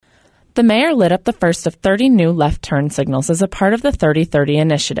The mayor lit up the first of 30 new left turn signals as a part of the 30/30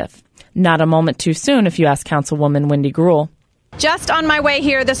 initiative. Not a moment too soon, if you ask Councilwoman Wendy Gruhl. Just on my way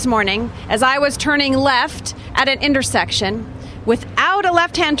here this morning, as I was turning left at an intersection, without a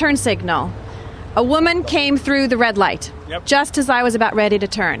left-hand turn signal, a woman came through the red light, just as I was about ready to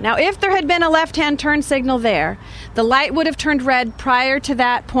turn. Now, if there had been a left-hand turn signal there, the light would have turned red prior to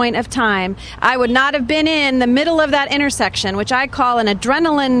that point of time. I would not have been in the middle of that intersection, which I call an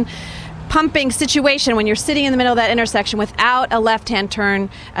adrenaline pumping situation when you're sitting in the middle of that intersection without a left-hand turn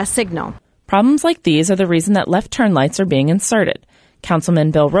signal. Problems like these are the reason that left turn lights are being inserted.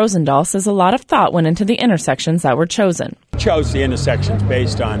 Councilman Bill Rosendahl says a lot of thought went into the intersections that were chosen. We chose the intersections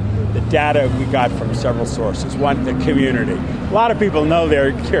based on the data we got from several sources. One, the community. A lot of people know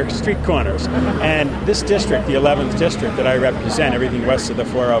they're street corners. And this district, the 11th district that I represent, everything west of the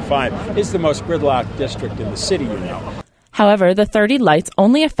 405, is the most gridlocked district in the city, you know. However, the 30 lights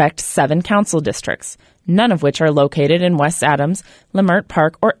only affect 7 council districts, none of which are located in West Adams, Leimert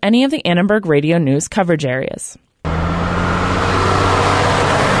Park, or any of the Annenberg Radio News coverage areas.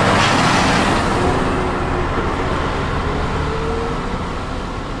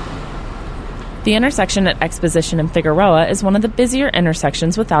 The intersection at Exposition and Figueroa is one of the busier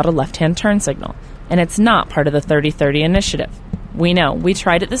intersections without a left-hand turn signal, and it's not part of the 30/30 initiative. We know, we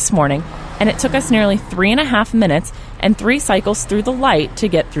tried it this morning, and it took us nearly 3.5 minutes and 3 cycles through the light to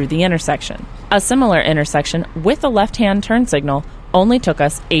get through the intersection. A similar intersection with a left-hand turn signal only took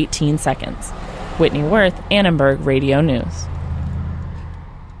us 18 seconds. Whitney Worth, Annenberg Radio News.